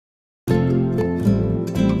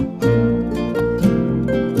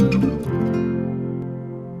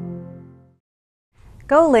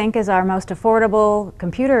GoLink is our most affordable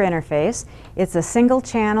computer interface. It's a single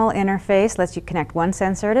channel interface, lets you connect one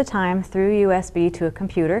sensor at a time through USB to a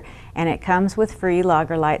computer, and it comes with free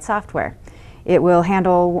Logger Lite software. It will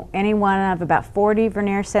handle any one of about 40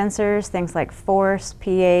 Vernier sensors, things like force,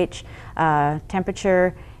 pH,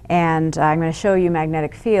 temperature, and I'm going to show you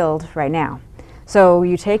magnetic field right now. So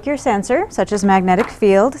you take your sensor, such as magnetic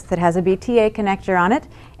field, that has a BTA connector on it,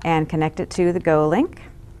 and connect it to the GoLink,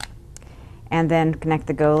 and then connect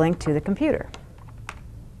the GoLink to the computer.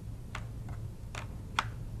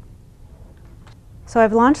 So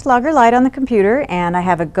I've launched Logger Lite on the computer, and I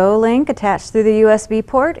have a GoLink attached through the USB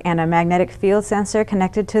port and a magnetic field sensor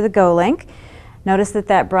connected to the GoLink. Notice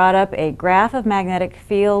that brought up a graph of magnetic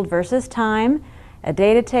field versus time, a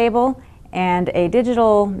data table, and a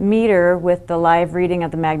digital meter with the live reading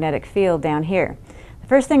of the magnetic field down here.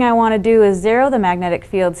 The first thing I want to do is zero the magnetic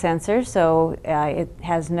field sensor so it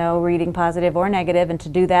has no reading positive or negative, and to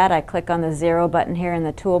do that I click on the 0 button here in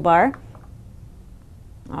the toolbar.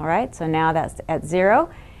 Alright, so now that's at 0.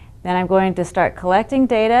 Then I'm going to start collecting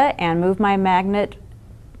data and move my magnet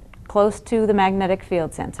close to the magnetic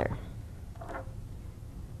field sensor.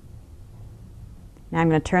 Now I'm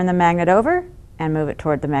going to turn the magnet over and move it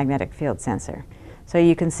toward the magnetic field sensor. So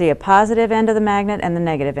you can see a positive end of the magnet and the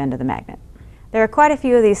negative end of the magnet. There are quite a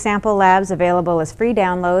few of these sample labs available as free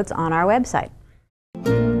downloads on our website.